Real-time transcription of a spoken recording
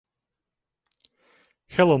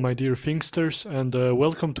Hello, my dear Finxters, and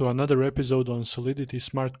welcome to another episode on Solidity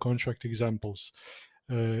smart contract examples.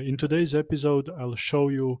 In today's episode, I'll show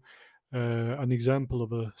you an example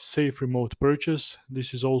of a safe remote purchase.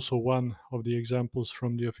 This is also one of the examples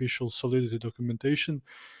from the official Solidity documentation.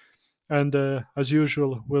 And as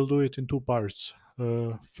usual, we'll do it in two parts.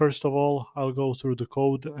 First of all, I'll go through the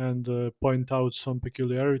code and point out some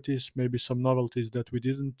peculiarities, maybe some novelties that we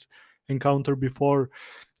didn't encounter before.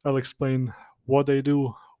 I'll explain what they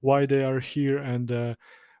do, why they are here, and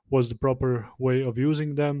what's the proper way of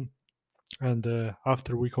using them. And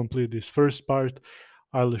after we complete this first part,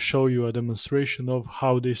 I'll show you a demonstration of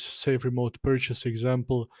how this safe remote purchase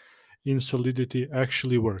example in Solidity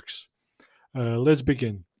actually works. Let's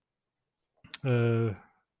begin. The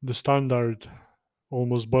standard,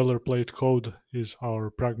 almost boilerplate code is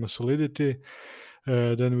our Pragma Solidity.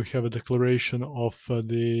 Then we have a declaration of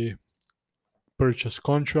the purchase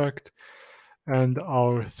contract and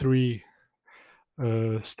our three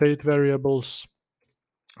state variables.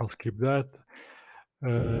 I'll skip that.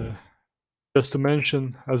 Just to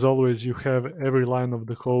mention, as always, you have every line of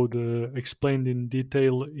the code explained in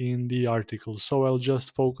detail in the article. So I'll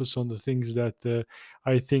just focus on the things that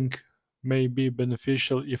I think may be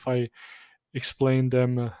beneficial if I explain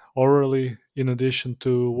them orally in addition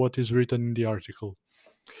to what is written in the article.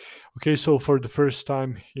 Okay, so for the first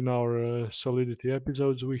time in our Solidity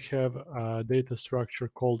episodes, we have a data structure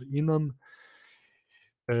called enum.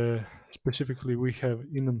 Specifically, we have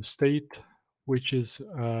enum state, which is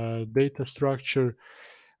a data structure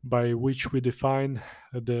by which we define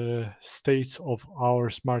the states of our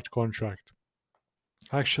smart contract.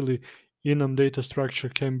 Actually, enum data structure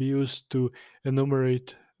can be used to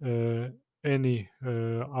enumerate any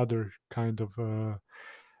other kind of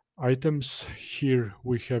items. Here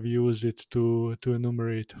we have used it to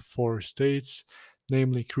enumerate four states,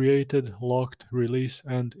 namely created, locked, release,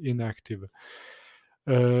 and inactive.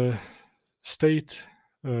 State,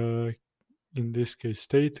 in this case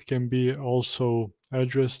state, can be also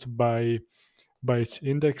addressed by its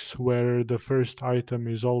index, where the first item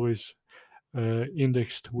is always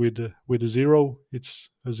indexed with a zero.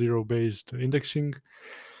 It's a zero based indexing.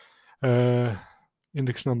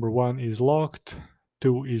 Index number 1 is locked,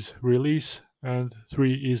 2 is release, and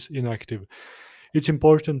 3 is inactive. It's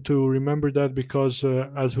important to remember that because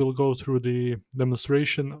as we'll go through the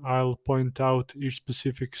demonstration, I'll point out each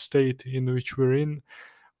specific state in which we're in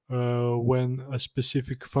when a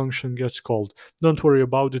specific function gets called. Don't worry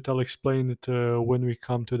about it, I'll explain it when we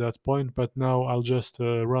come to that point, but now I'll just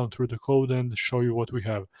run through the code and show you what we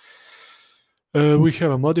have. We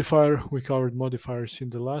have a modifier. We covered modifiers in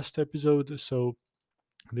the last episode, so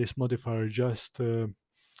this modifier just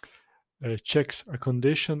checks a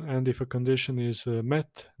condition, and if a condition is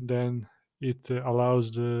met, then it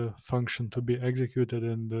allows the function to be executed,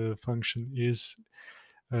 and the function is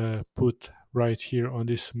put right here on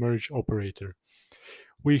this merge operator.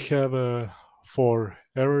 We have 4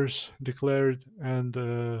 errors declared and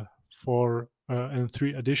and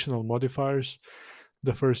 3 additional modifiers.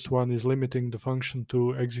 The first one is limiting the function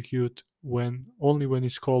to execute only when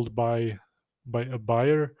it's called by a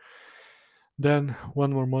buyer. Then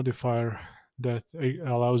one more modifier that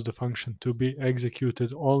allows the function to be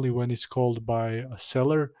executed only when it's called by a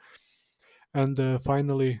seller. And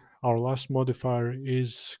finally, our last modifier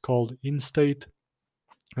is called inState,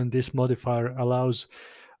 and this modifier allows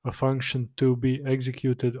a function to be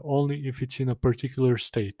executed only if it's in a particular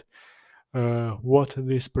state. What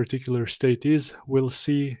this particular state is, we'll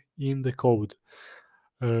see in the code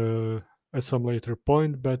at some later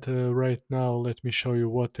point, but right now let me show you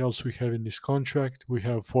what else we have in this contract. We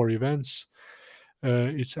have 4 events.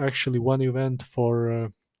 It's actually one event for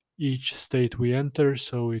each state we enter,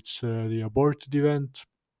 so it's the aborted event.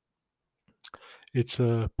 It's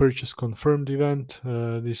a purchase confirmed event.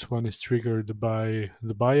 This one is triggered by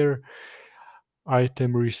the buyer.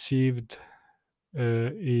 Item received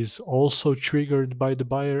is also triggered by the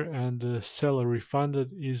buyer, and the seller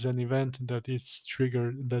refunded is an event that is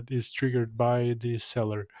triggered by the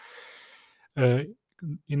seller.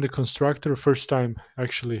 In the constructor, first time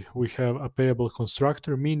actually we have a payable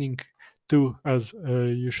constructor, meaning as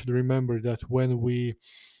you should remember that when we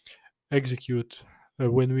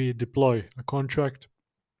when we deploy a contract,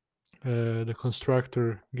 the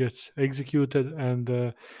constructor gets executed,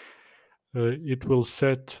 and it will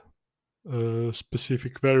set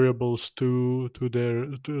specific variables to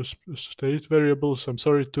state variables. I'm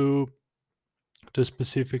sorry, to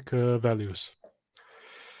specific values.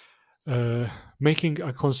 Making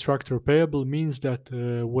a constructor payable means that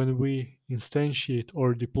when we instantiate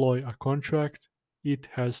or deploy a contract, it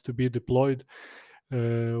has to be deployed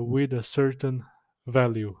with a certain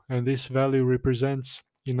value, and this value represents,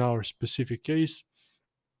 in our specific case,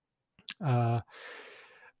 uh,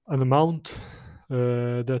 an amount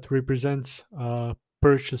that represents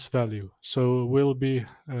purchase value. So we'll be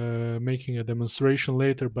making a demonstration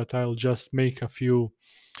later, but I'll just make a few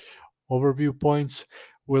overview points.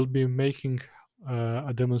 We'll be making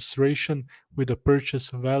a demonstration with a purchase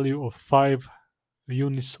value of 5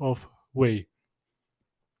 units of whey.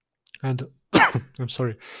 And I'm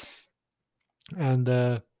sorry.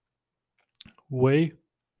 And whey,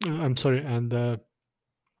 I'm sorry, and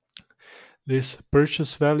this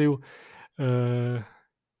purchase value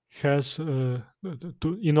has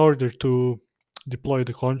in order to deploy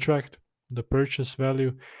the contract, the purchase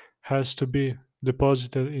value has to be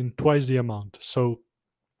deposited in twice the amount. So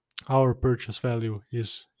our purchase value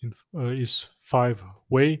is 5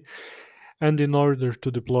 whey, and in order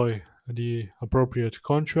to deploy the appropriate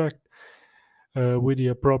contract with the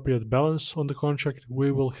appropriate balance on the contract,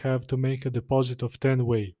 we will have to make a deposit of 10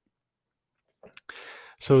 whey.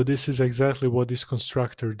 So this is exactly what this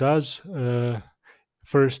constructor does.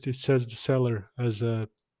 First, it sets the seller as a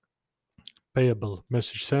payable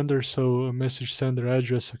message sender. So a message sender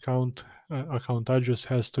address account address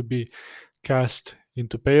has to be cast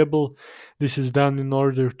into payable. This is done in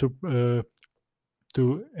order to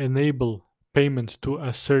enable payment to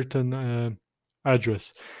a certain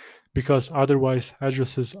address, because otherwise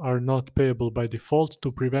addresses are not payable by default,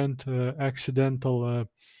 to prevent accidental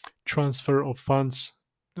transfer of funds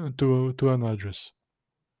to an address.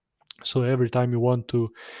 So every time you want to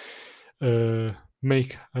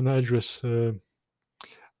make an address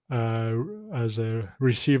as a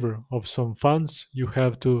receiver of some funds, you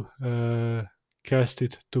have to cast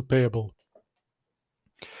it to payable.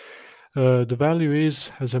 The value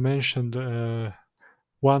is, as I mentioned,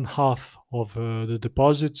 1/2 of the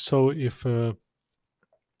deposit. So if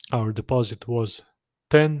our deposit was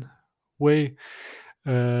 10 whey,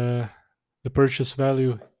 the purchase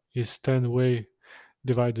value is 10 whey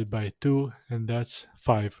divided by 2, and that's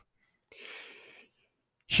 5.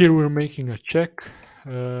 Here we're making a check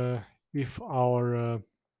if our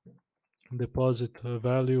deposit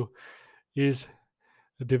value is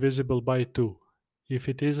divisible by 2. If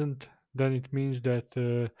it isn't, then it means that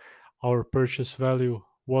our purchase value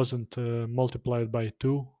wasn't multiplied by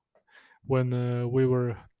 2 when we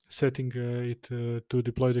were setting it to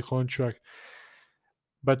deploy the contract.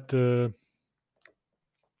 But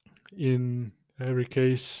in every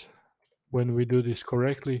case, when we do this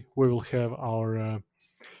correctly, we will have our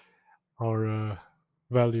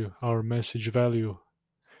value, our message value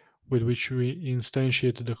with which we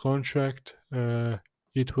instantiate the contract.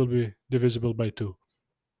 It will be divisible by 2.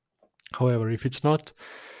 However, if it's not,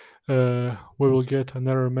 we will get an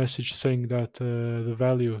error message saying that the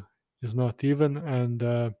value is not even, and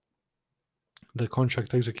the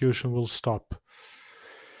contract execution will stop.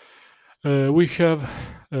 We have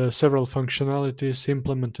several functionalities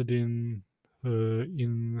implemented in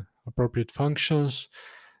appropriate functions.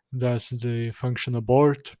 That's the function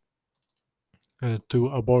abort to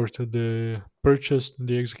abort the purchase,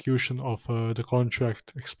 the execution of the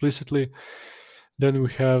contract explicitly. Then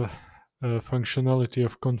we have functionality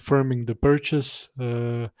of confirming the purchase,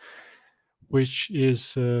 which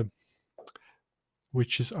is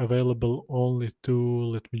available only to,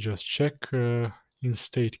 let me just check, in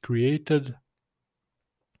state created.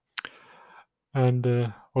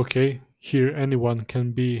 And okay, here anyone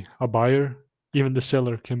can be a buyer, even the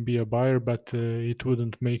seller can be a buyer, but it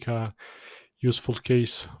wouldn't make a useful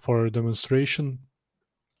case for a demonstration.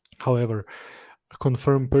 However, a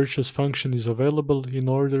confirm purchase function is available in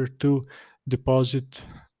order to deposit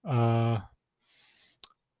to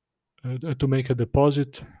make a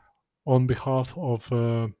deposit on behalf of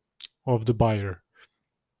the buyer.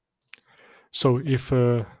 So if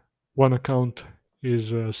one account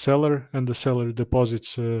is a seller and the seller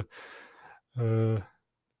deposits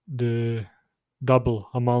the double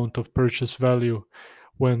amount of purchase value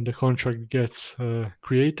when the contract gets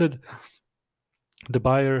created, the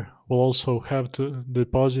buyer will also have to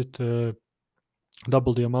deposit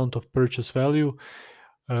double the amount of purchase value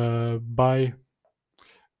by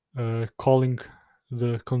calling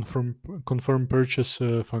the confirm purchase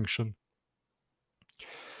function.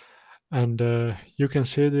 And you can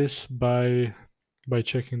see this by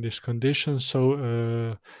checking this condition. So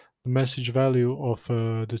the message value of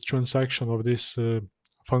the transaction of this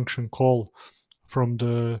function call from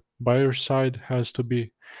the buyer side has to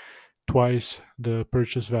be twice the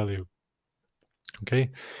purchase value.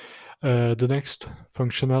 Okay. The next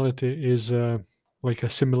functionality is like a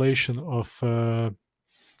simulation of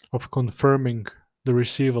confirming the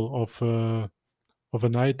receival of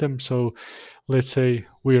an item. So let's say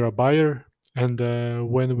we're a buyer, and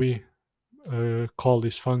when we call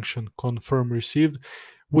this function confirm received,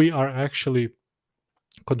 we are actually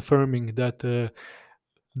confirming that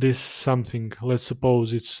this something, let's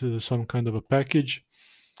suppose it's some kind of a package,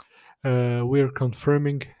 we are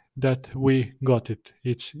confirming that we got it.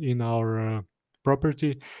 It's in our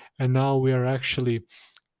property, and now we are actually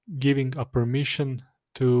giving a permission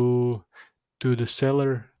to the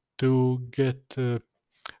seller to get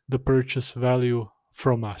the purchase value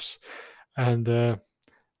from us. And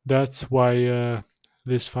that's why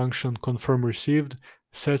this function confirm received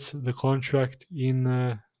sets the contract in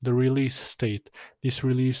the release state. This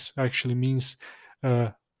release actually means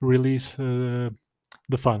release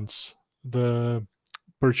the funds, the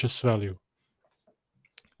purchase value.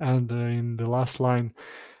 And in the last line,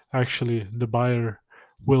 actually the buyer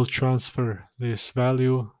will transfer this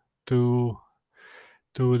value to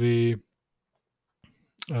the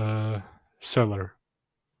seller.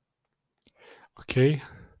 Okay.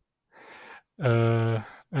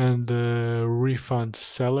 And the refund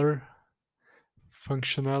seller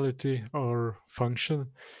functionality or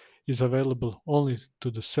function is available only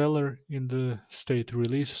to the seller in the state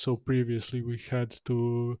release. So previously we had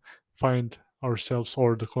to find ourselves,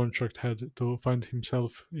 or the contract had to find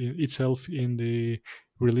itself in the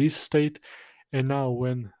release state. And now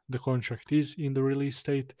when the contract is in the release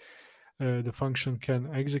state, the function can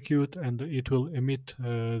execute and it will emit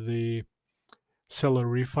the seller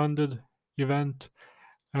refunded event,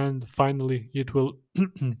 and finally it will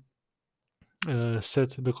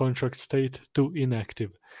set the contract state to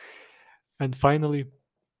inactive. And finally,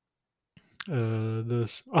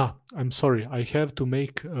 I'm sorry, I have to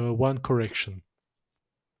make one correction.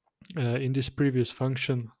 In this previous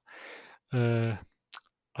function,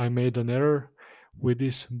 I made an error. With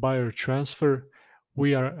this buyer transfer,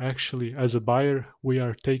 we are actually, as a buyer, we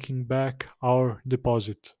are taking back our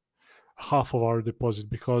deposit, half of our deposit,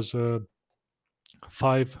 because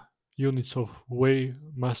 5 units of whey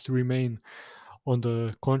must remain on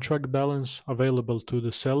the contract balance available to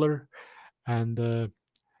the seller, and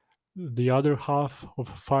the other half of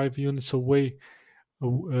 5 units of whey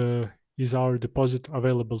is our deposit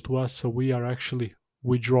available to us, so we are actually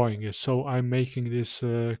withdrawing it. So I'm making this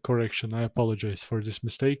correction. I apologize for this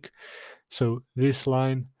mistake. So this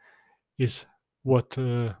line is what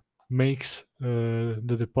makes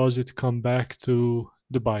the deposit come back to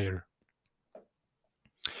the buyer.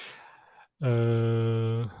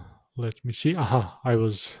 Let me see.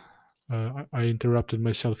 I interrupted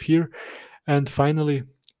myself here. And finally,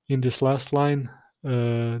 in this last line,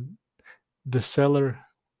 the seller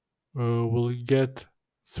will get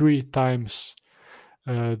 3 times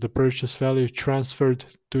the purchase value transferred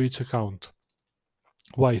to its account.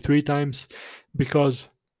 Why 3 times? Because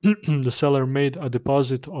the seller made a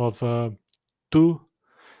deposit of 2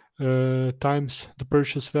 times the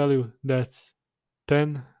purchase value. That's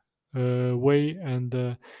 10 whey,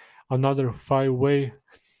 and another 5 whey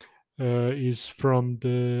is from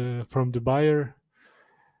the buyer,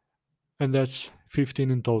 and that's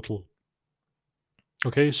 15 in total.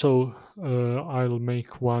 Okay, so I'll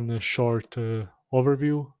make one short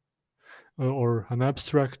overview or an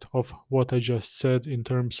abstract of what I just said in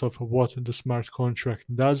terms of what the smart contract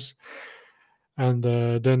does, and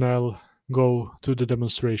then I'll go to the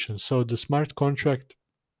demonstration. So the smart contract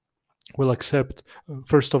will accept,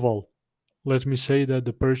 first of all, let me say that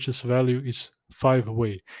the purchase value is 5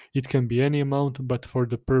 whey. It can be any amount, but for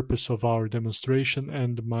the purpose of our demonstration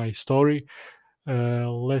and my story,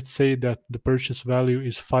 let's say that the purchase value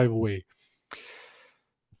is 5 whey.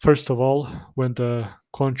 First of all, when the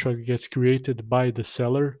contract gets created by the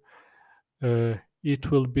seller, it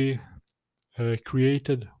will be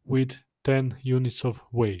created with 10 units of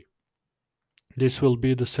whey. This will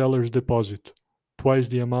be the seller's deposit, twice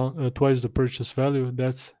the purchase value.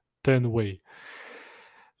 That's 10 whey.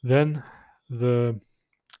 Then the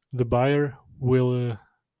buyer will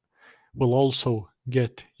also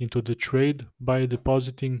get into the trade by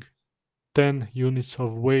depositing 10 units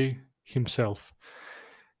of whey himself.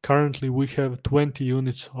 Currently, we have 20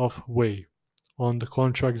 units of whey on the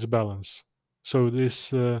contract's balance. So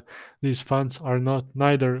these funds are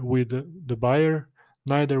neither with the buyer,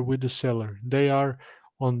 neither with the seller. They are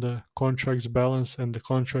on the contract's balance, and the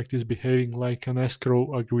contract is behaving like an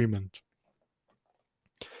escrow agreement.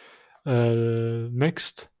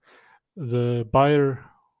 Next, the buyer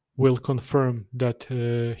will confirm that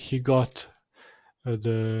he got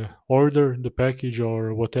the order, the package,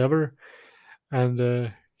 or whatever,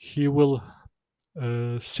 and he will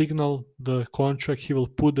signal the contract. He will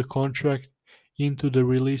put the contract into the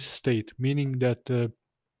release state, meaning that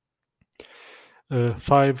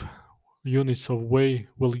 5 units of whey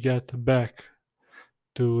will get back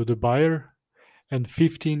to the buyer, and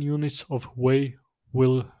 15 units of whey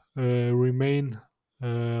will remain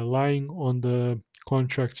lying on the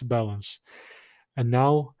contract's balance. And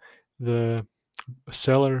now the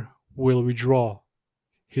seller will withdraw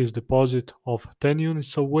his deposit of 10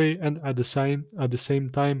 units of whey, and at the same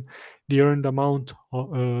time the earned amount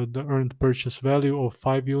of, the earned purchase value of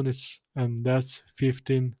 5 units, and that's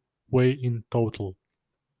 15 whey in total.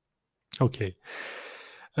 Okay,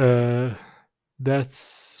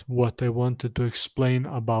 that's what I wanted to explain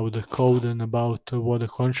about the code and about what the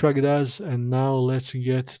contract does. And now let's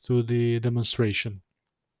get to the demonstration.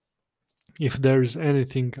 If there's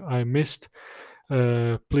anything I missed,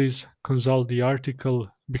 please consult the article,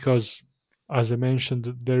 because as I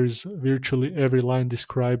mentioned, there is virtually every line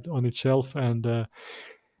described on itself, and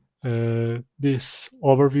this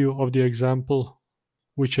overview of the example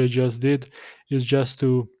which I just did is just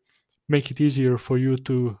to make it easier for you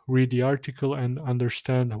to read the article and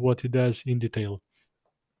understand what it does in detail.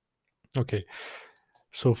 Okay,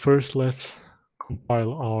 so first let's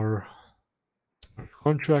compile our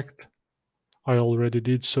contract. I already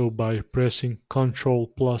did so by pressing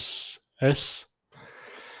Ctrl+S,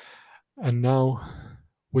 and now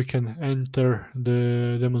we can enter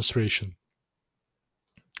the demonstration.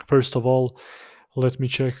 First of all, let me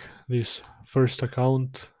check this first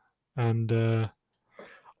account, and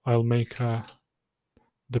I'll make a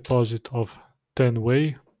deposit of 10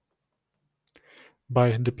 whey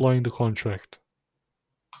by deploying the contract.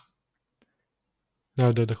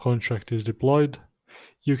 Now that the contract is deployed,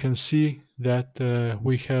 you can see that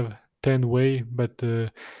we have 10 whey, but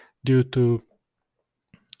due to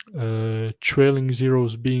trailing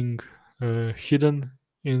zeros being hidden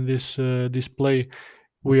in this display,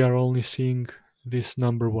 we are only seeing this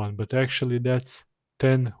number 1, but actually that's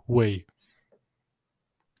 10 whey.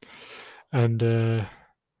 And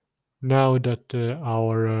now that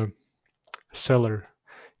our seller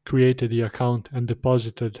created the account and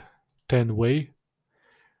deposited 10 whey,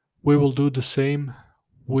 we will do the same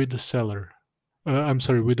with the seller.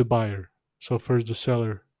 With the buyer. So first the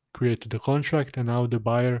seller created the contract, and now the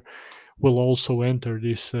buyer will also enter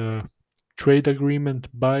this trade agreement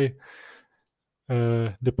by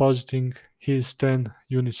depositing his 10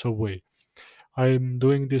 units of whey. I'm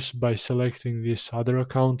doing this by selecting this other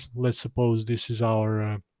account. Let's suppose this is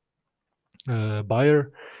our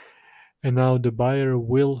buyer, and now the buyer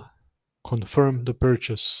will confirm the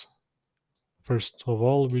purchase. First of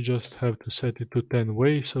all, we just have to set it to 10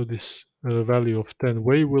 whey, so this value of 10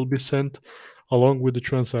 whey will be sent along with the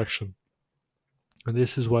transaction. And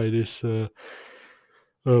this is why this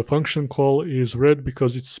function call is red,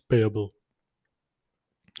 because it's payable.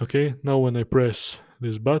 Okay, now when I press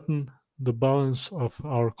this button, the balance of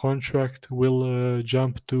our contract will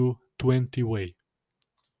jump to 20 whey.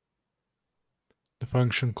 The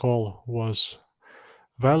function call was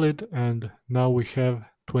valid, and now we have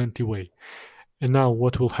 20 whey. And now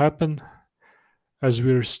what will happen, as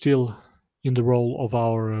we're still in the role of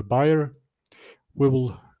our buyer, we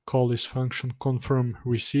will call this function confirm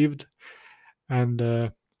received, and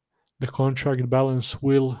the contract balance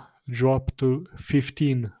will drop to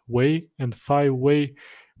 15 whey, and 5 whey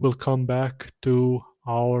will come back to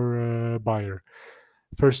our buyer.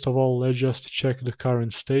 First of all, let's just check the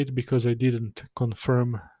current state, because I didn't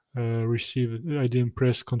confirm received. I didn't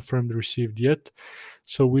press confirmed received yet,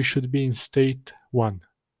 so we should be in state 1,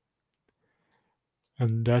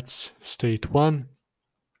 and that's state 1,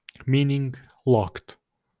 meaning locked.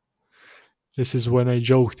 This is when I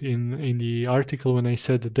joked in the article when I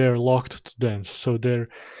said that they're locked to dance. So they've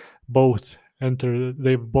both entered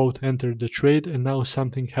the trade, and now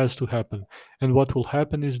something has to happen. And what will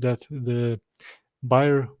happen is that the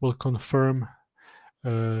buyer will confirm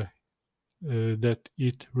that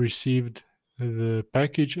it received the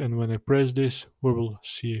package, and when I press this, we will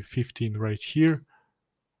see 15 right here,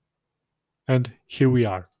 and here we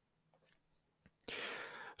are.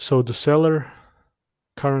 So the seller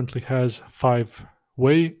currently has 5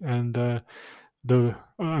 whey, and the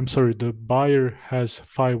buyer has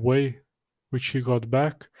 5 whey, which he got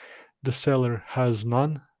back. The seller has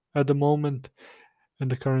none at the moment, and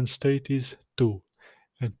the current state is 2,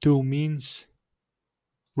 and 2 means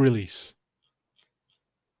release.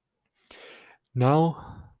 Now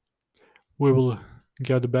we will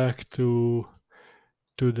get back to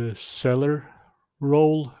the seller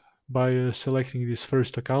role by selecting this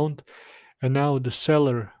first account, and now the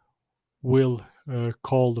seller will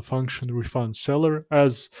call the function refund seller,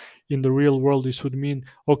 as in the real world this would mean,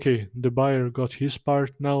 okay, the buyer got his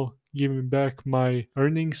part, now give me back my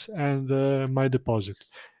earnings and my deposit.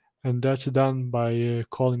 and that's done by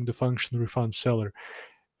calling the function refund seller.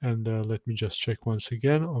 And let me just check once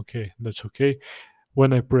again. Okay, that's okay.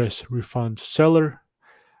 When I press refund seller,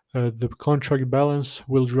 the contract balance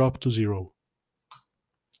will drop to 0,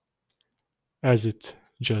 as it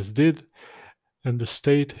just did, and the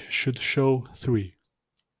state should show 3,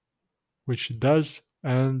 which it does,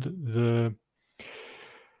 and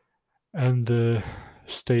the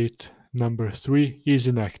state number 3 is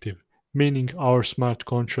inactive, meaning our smart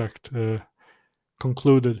contract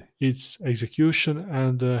concluded its execution,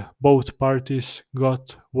 and both parties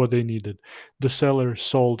got what they needed. The seller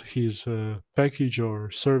sold his package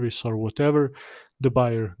or service or whatever. The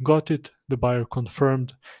buyer got it. The buyer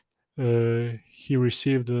confirmed he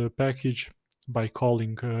received the package by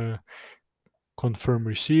calling confirm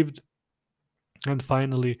received. And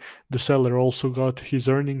finally, the seller also got his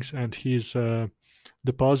earnings and his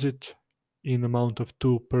deposit in amount of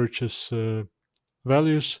 2 purchase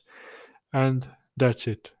values, and that's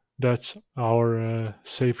it. That's our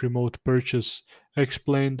safe remote purchase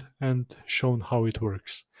explained and shown how it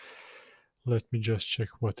works. Let me just check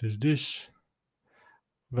what is this.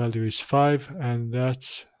 Value is 5, and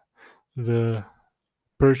that's the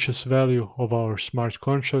purchase value of our smart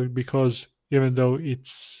contract, because even though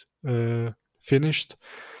it's finished,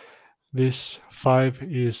 this 5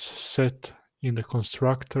 is set in the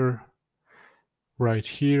constructor right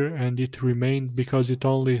here, and it remained because it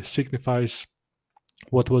only signifies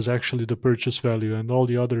what was actually the purchase value, and all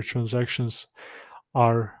the other transactions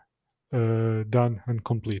are done and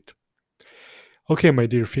complete. Okay, my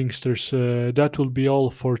dear Finxters, that will be all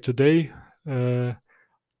for today.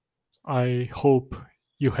 I hope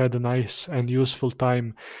you had a nice and useful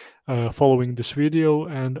time following this video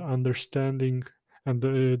and understanding, and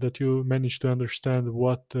that you managed to understand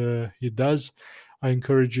what it does. I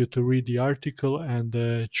encourage you to read the article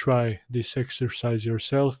and try this exercise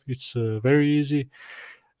yourself. It's very easy.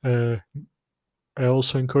 I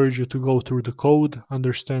also encourage you to go through the code,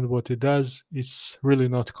 understand what it does. It's really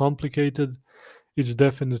not complicated. It's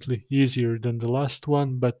definitely easier than the last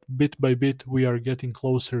one, but bit by bit we are getting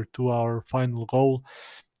closer to our final goal,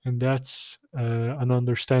 and that's an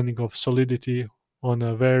understanding of Solidity on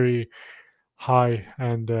a very high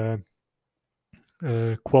and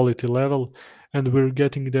quality level, and we're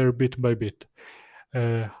getting there bit by bit.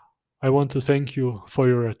 I want to thank you for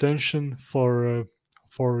your attention, for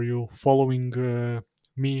you following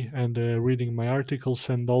me and reading my articles,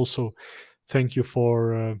 and also thank you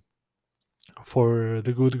for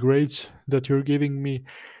the good grades that you're giving me.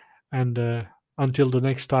 And until the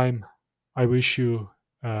next time, I wish you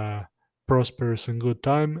a prosperous and good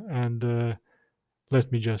time. And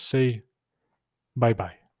let me just say bye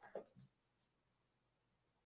bye.